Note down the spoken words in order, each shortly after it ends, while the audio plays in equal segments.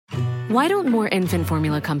Why don't more infant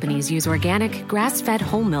formula companies use organic, grass-fed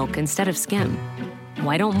whole milk instead of skim?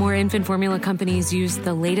 Why don't more infant formula companies use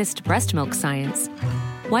the latest breast milk science?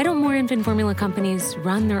 Why don't more infant formula companies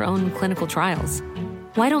run their own clinical trials?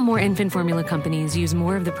 Why don't more infant formula companies use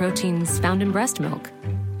more of the proteins found in breast milk?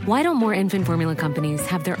 Why don't more infant formula companies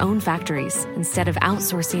have their own factories instead of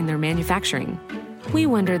outsourcing their manufacturing? We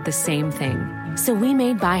wondered the same thing. So we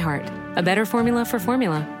made ByHeart, a better formula for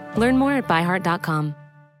formula. Learn more at byheart.com.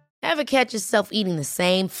 Ever catch yourself eating the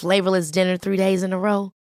same flavorless dinner 3 days in a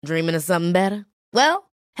row? Dreaming of something better?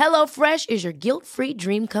 Well, HelloFresh is your guilt-free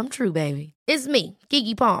dream come true, baby. It's me,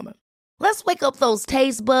 Keke Palmer. Let's wake up those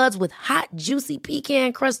taste buds with hot, juicy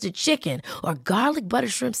pecan-crusted chicken or garlic butter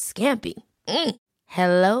shrimp scampi.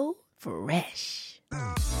 Hello Fresh.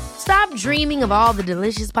 Stop dreaming of all the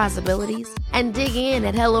delicious possibilities and dig in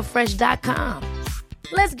at HelloFresh.com.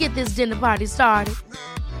 Let's get this dinner party started.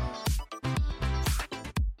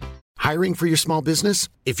 Hiring for your small business?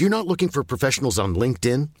 If you're not looking for professionals on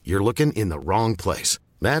LinkedIn, you're looking in the wrong place.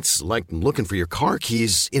 That's like looking for your car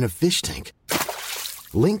keys in a fish tank.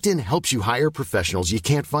 LinkedIn helps you hire professionals you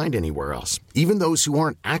can't find anywhere else, even those who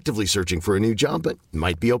aren't actively searching for a new job but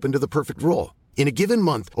might be open to the perfect role. In a given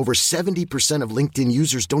month, over 70% of LinkedIn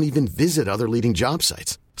users don't even visit other leading job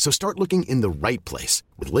sites. So start looking in the right place.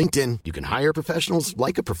 With LinkedIn, you can hire professionals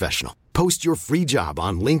like a professional. Post your free job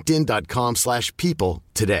on linkedin.com/people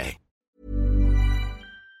today.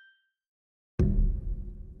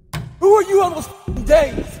 Who are you on those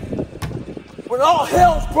days when all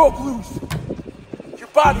hell's broke loose? Your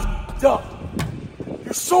body's up.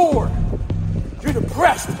 You're sore. You're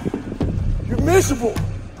depressed. You're miserable.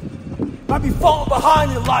 Might be falling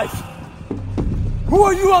behind in life. Who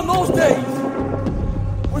are you on those days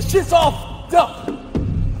when shit's all up?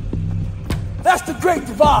 That's the great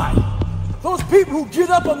divide. Those people who get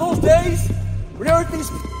up on those days when everything's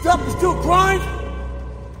up and still grind,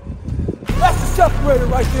 that's the separator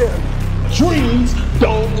right there. Dreams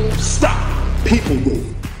don't stop. People do.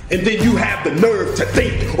 And then you have the nerve to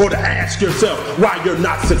think or to ask yourself why you're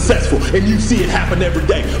not successful. And you see it happen every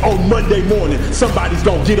day. On Monday morning, somebody's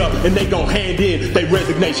gonna get up and they gonna hand in their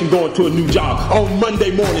resignation going to a new job. On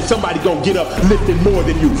Monday morning, somebody gonna get up lifting more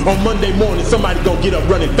than you. On Monday morning, somebody gonna get up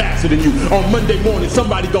running faster than you. On Monday morning,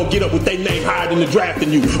 somebody gonna get up with their name higher in the draft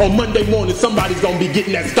than you. On Monday morning, somebody's gonna be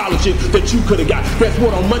getting that scholarship that you could have got. Guess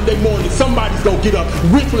what? On Monday morning, somebody's gonna get up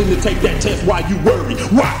whistling to take that test while you worry.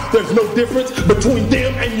 Why? There's no difference between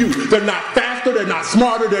them and you. They're not faster, they're not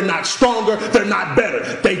smarter, they're not stronger, they're not better.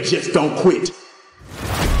 They just don't quit.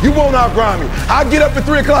 You won't outgrind me. I'll get up at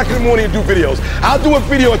 3 o'clock in the morning and do videos. I'll do a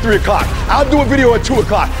video at 3 o'clock. I'll do a video at 2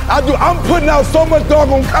 o'clock. I'm putting out so much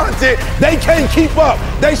doggone content, they can't keep up.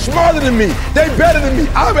 They smarter than me. They better than me.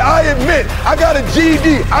 I admit, I got a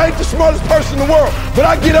GED. I ain't the smartest person in the world, but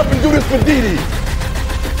I get up and do this for Dee Dee.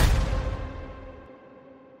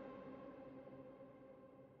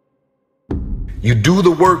 You do the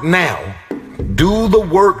work now,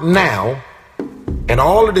 and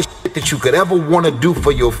all of the shit that you could ever want to do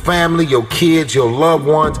for your family, your kids, your loved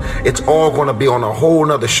ones, it's all going to be on a whole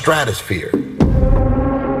nother stratosphere.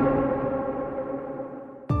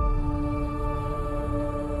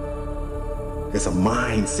 It's a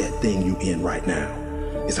mindset thing you in right now.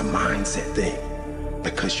 It's a mindset thing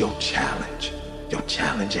because your challenge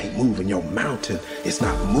ain't moving. Your mountain is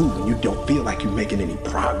not moving. You don't feel like you're making any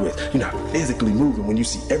progress. You're not physically moving when you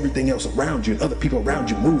see everything else around you and other people around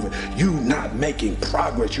you moving. You're not making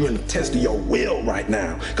progress. You're in the test of your will right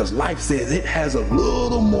now because life says it has a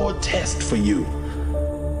little more test for you.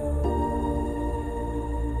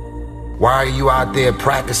 Why are you out there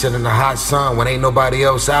practicing in the hot sun when ain't nobody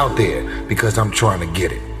else out there? Because I'm trying to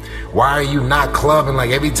get it. Why are you not clubbing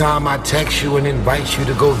like every time I text you and invite you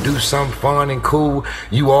to go do something fun and cool,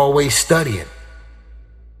 you always studying?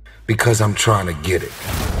 Because I'm trying to get it.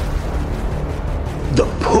 The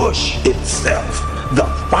push itself, the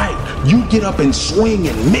fight, you get up and swing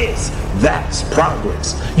and miss, that's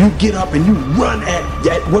progress. You get up and you run at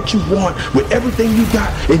what you want with everything you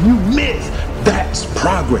got and you miss, that's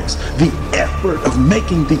progress. The effort of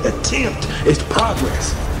making the attempt is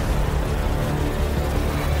progress.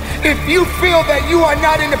 If you feel that you are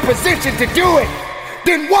not in a position to do it,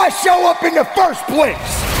 then why show up in the first place?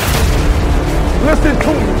 Listen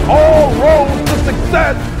to me. All roads to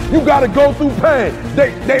success, you gotta go through pain.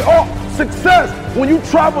 They all success When you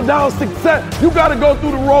travel down success, you got to go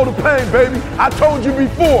through the road of pain, baby. I told you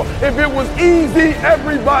before, if it was easy,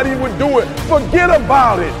 everybody would do it. Forget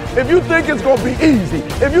about it. If you think it's going to be easy,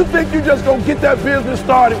 if you think you just going to get that business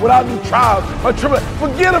started without any trials or tribulations,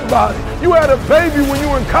 forget about it. You had a baby when you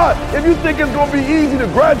were in college. If you think it's going to be easy to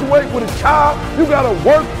graduate with a child, you got to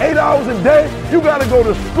work 8 hours a day. You got to go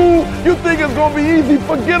to school. You think it's going to be easy,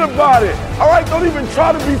 forget about it. All right, don't even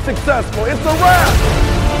try to be successful. It's a wrap.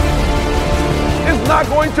 It's not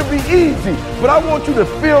going to be easy, but I want you to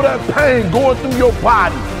feel that pain going through your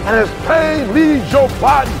body. And as pain leaves your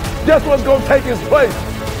body, guess what's going to take its place?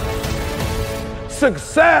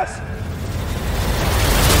 Success.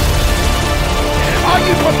 Are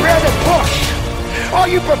you prepared to push? Are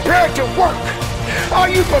you prepared to work? Are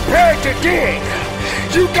you prepared to dig?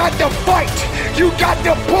 You got to fight. You got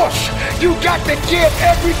to push. You got to give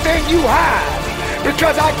everything you have.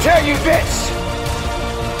 Because I tell you this,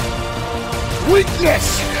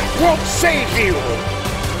 weakness won't save you.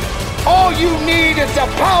 All you need is the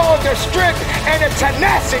power, the strength, and the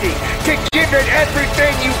tenacity to give it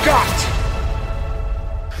everything you got.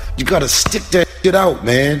 You gotta stick that shit out,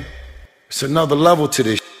 man. It's another level to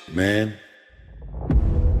this shit, man.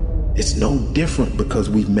 It's no different because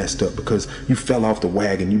we've messed up, because you fell off the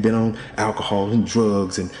wagon, you've been on alcohol and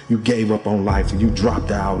drugs, and you gave up on life, and you dropped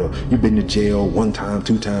out, or you've been to jail 1 time,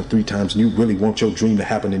 2 times, 3 times, and you really want your dream to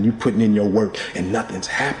happen, and you putting in your work, and nothing's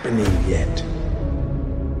happening yet.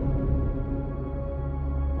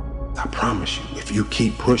 I promise you, if you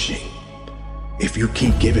keep pushing, if you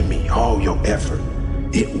keep giving me all your effort,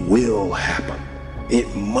 it will happen.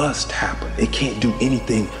 It must happen. It can't do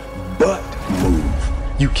anything but move.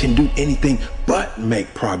 You can do anything but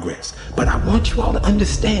make progress. But I want you all to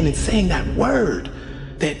understand in saying that word,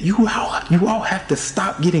 that you all have to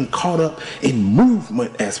stop getting caught up in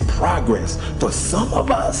movement as progress. For some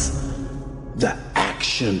of us, the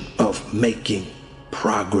action of making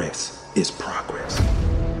progress is progress.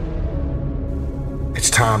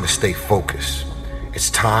 It's time to stay focused.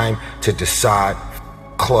 It's time to decide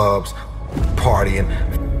clubs,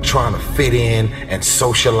 partying, trying to fit in and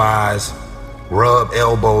socialize, rub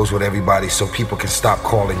elbows with everybody so people can stop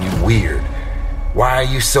calling you weird. Why are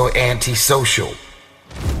you so antisocial?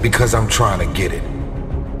 Because I'm trying to get it.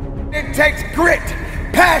 It takes grit,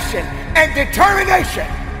 passion, and determination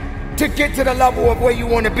to get to the level of where you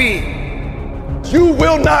want to be. You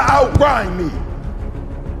will not outgrind me.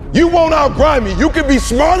 You won't outgrind me. You can be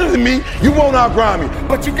smarter than me. You won't outgrind me.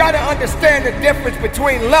 But you got to understand the difference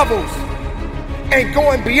between levels and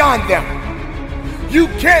going beyond them. You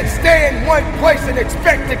can't stay in one place and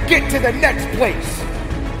expect to get to the next place.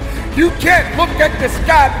 You can't look at the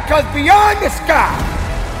sky, because beyond the sky,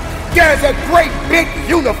 there's a great big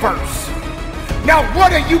universe. Now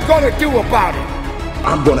what are you gonna do about it?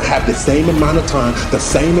 I'm gonna have the same amount of time, the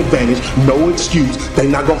same advantage, no excuse. They're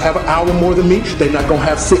not gonna have an hour more than me. They're not gonna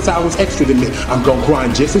have 6 hours extra than me. I'm gonna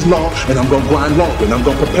grind just as long, and I'm gonna grind longer, and I'm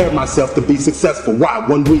gonna prepare myself to be successful. Why?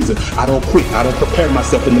 One reason: I don't quit. I don't prepare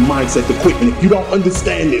myself in the mindset to quit. And if you don't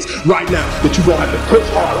understand this right now, that you're gonna have to push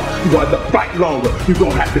harder, you're gonna have to fight longer, you're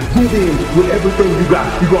gonna have to give in with everything you got,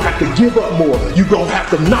 you're gonna have to give up more, you're gonna have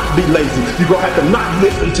to not be lazy, you're gonna have to not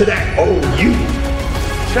listen to that old you.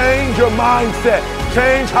 Change your mindset.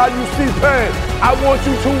 Change how you see pain. I want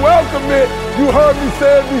you to welcome it. You heard me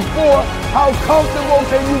say it before. How comfortable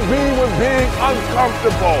can you be with being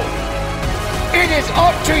uncomfortable? It is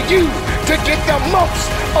up to you to get the most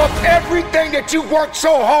of everything that you worked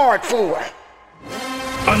so hard for.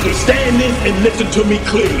 Understand this and listen to me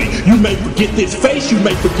clearly. You may forget this face, you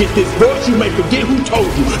may forget this voice, you may forget who told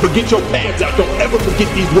you, but get your pants out. Don't ever forget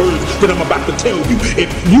these words that I'm about to tell you.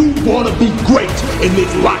 If you want to be great in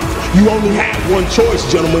this life, you only have one choice,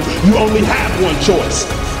 gentlemen. You only have one choice.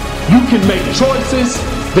 You can make choices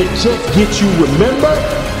that just get you remembered,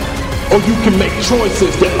 or you can make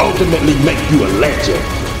choices that ultimately make you a legend.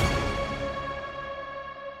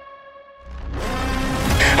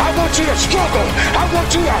 I want you to struggle. I want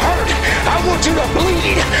you to hurt. I want you to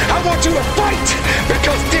bleed. I want you to fight,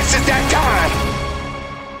 because this is that time.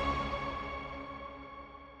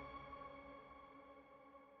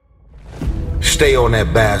 Stay on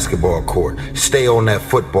that basketball court. Stay on that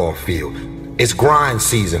football field. It's grind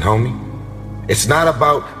season, homie. It's not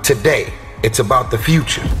about today. It's about the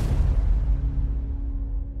future.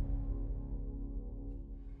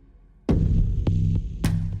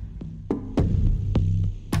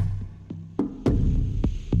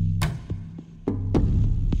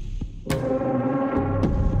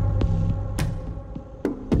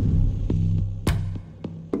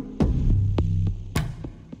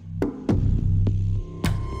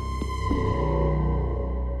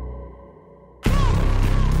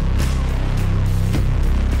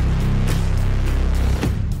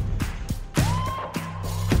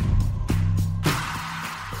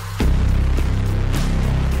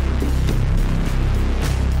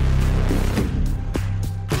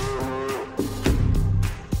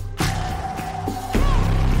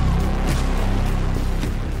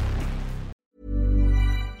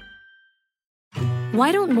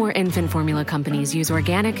 Why don't more infant formula companies use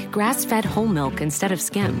organic, grass-fed whole milk instead of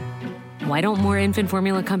skim? Why don't more infant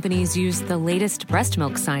formula companies use the latest breast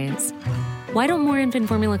milk science? Why don't more infant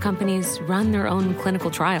formula companies run their own clinical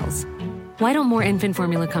trials? Why don't more infant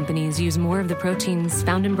formula companies use more of the proteins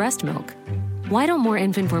found in breast milk? Why don't more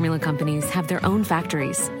infant formula companies have their own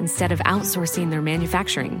factories instead of outsourcing their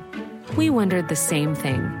manufacturing? We wondered the same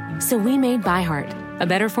thing. So we made ByHeart, a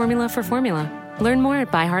better formula for formula. Learn more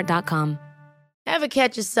at byheart.com. Ever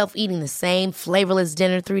catch yourself eating the same flavorless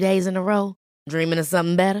dinner 3 days in a row? Dreaming of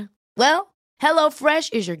something better? Well,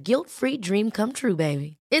 HelloFresh is your guilt-free dream come true,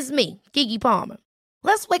 baby. It's me, Keke Palmer.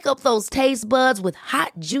 Let's wake up those taste buds with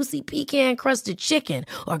hot, juicy pecan-crusted chicken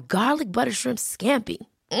or garlic butter shrimp scampi.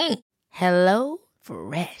 Hello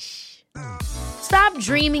Fresh. Stop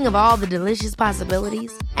dreaming of all the delicious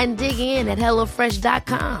possibilities and dig in at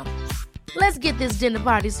HelloFresh.com. Let's get this dinner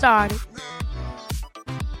party started.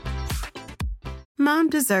 Mom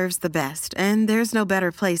deserves the best, and there's no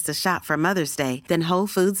better place to shop for Mother's Day than Whole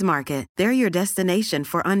Foods Market. They're your destination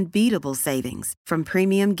for unbeatable savings, from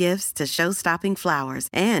premium gifts to show-stopping flowers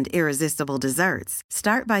and irresistible desserts.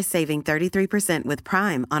 Start by saving 33% with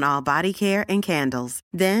Prime on all body care and candles.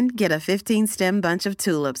 Then get a 15-stem bunch of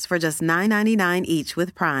tulips for just $9.99 each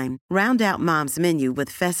with Prime. Round out Mom's menu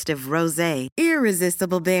with festive rosé,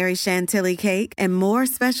 irresistible berry chantilly cake, and more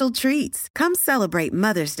special treats. Come celebrate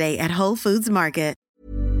Mother's Day at Whole Foods Market.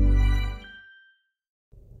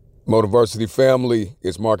 Motiversity family,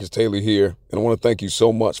 it's Marcus Taylor here, and I want to thank you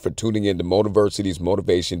so much for tuning in to Motiversity's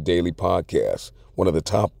Motivation Daily Podcast, one of the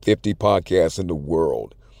top 50 podcasts in the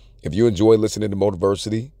world. If you enjoy listening to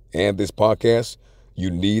Motiversity and this podcast,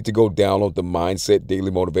 you need to go download the Mindset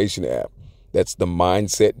Daily Motivation app. That's the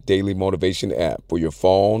Mindset Daily Motivation app for your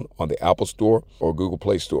phone on the Apple Store or Google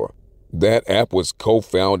Play Store. That app was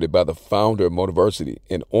co-founded by the founder of Motiversity,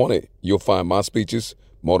 and on it, you'll find my speeches,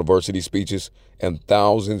 Motiversity speeches, and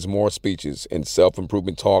thousands more speeches and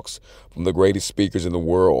self-improvement talks from the greatest speakers in the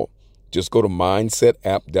world. Just go to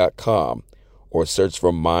mindsetapp.com or search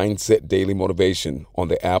for Mindset Daily Motivation on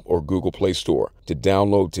the app or Google Play Store to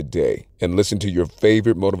download today and listen to your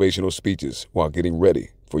favorite motivational speeches while getting ready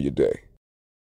for your day.